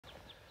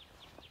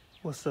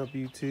What's up,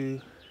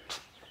 YouTube?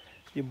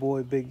 Your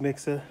boy Big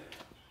Mixer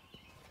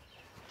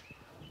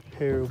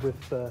here with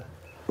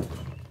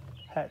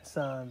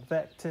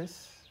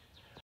Hatsanvectis.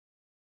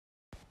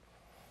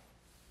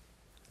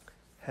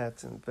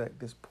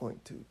 Hatsanvectis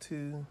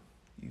 .22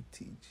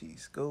 UTG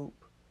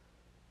scope,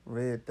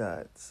 red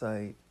dot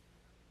sight,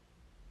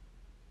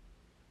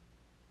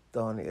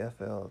 Donty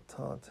FL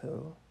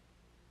Tonto,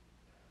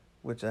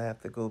 which I have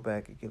to go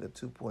back and get a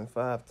 2.5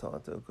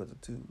 Tonto because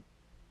the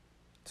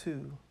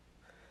 2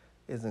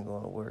 isn't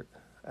going to work.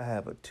 I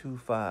have a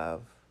 2.5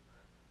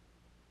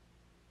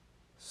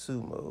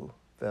 Sumo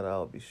that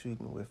I'll be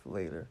shooting with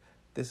later.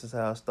 This is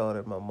how I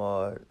started my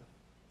mod.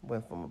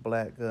 Went from a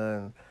black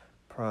gun,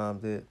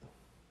 primed it,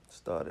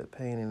 started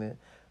painting it.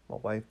 My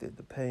wife did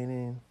the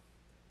painting,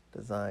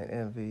 design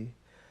envy.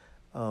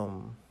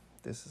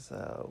 This is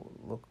how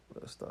it looked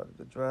when I started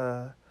to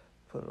dry,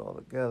 put it all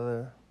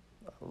together.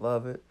 I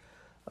love it.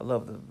 I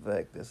love the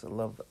vectis. I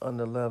love the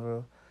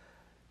underlevel.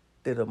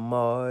 Did a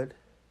mod,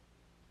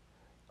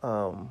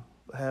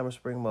 hammer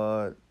spring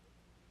mod,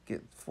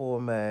 get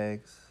 4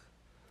 mags,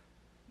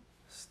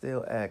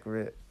 still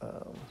accurate.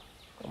 I'm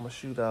gonna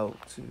shoot out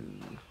to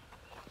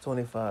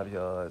 25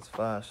 yards,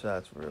 5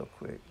 shots real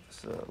quick.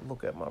 So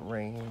look at my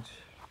range.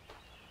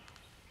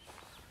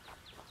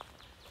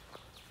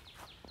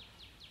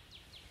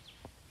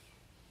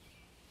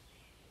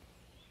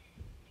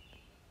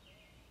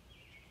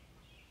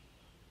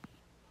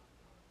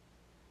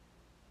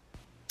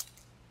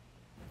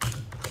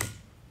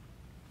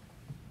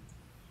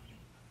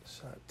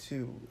 Shot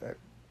 2 at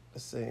the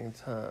same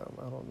time.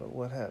 I don't know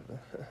what happened.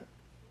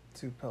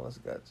 2 pellets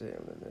got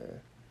jammed in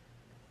there.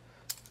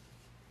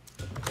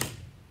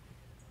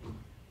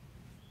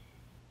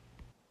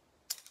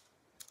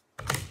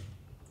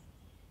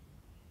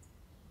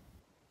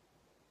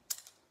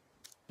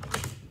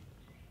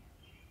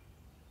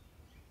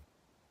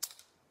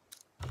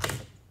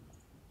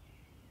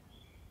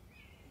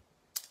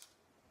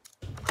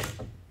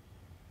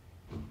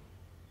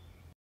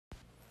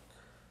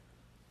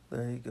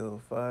 There you go,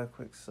 5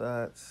 quick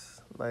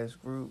shots, nice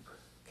group.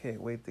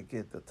 Can't wait to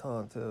get the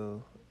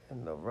Tonto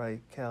in the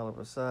right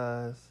caliber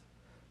size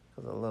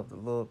because I love the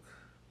look.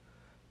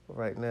 But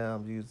right now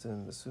I'm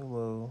using the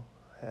Sumo,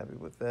 happy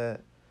with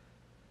that.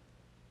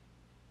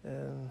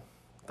 And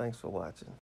thanks for watching.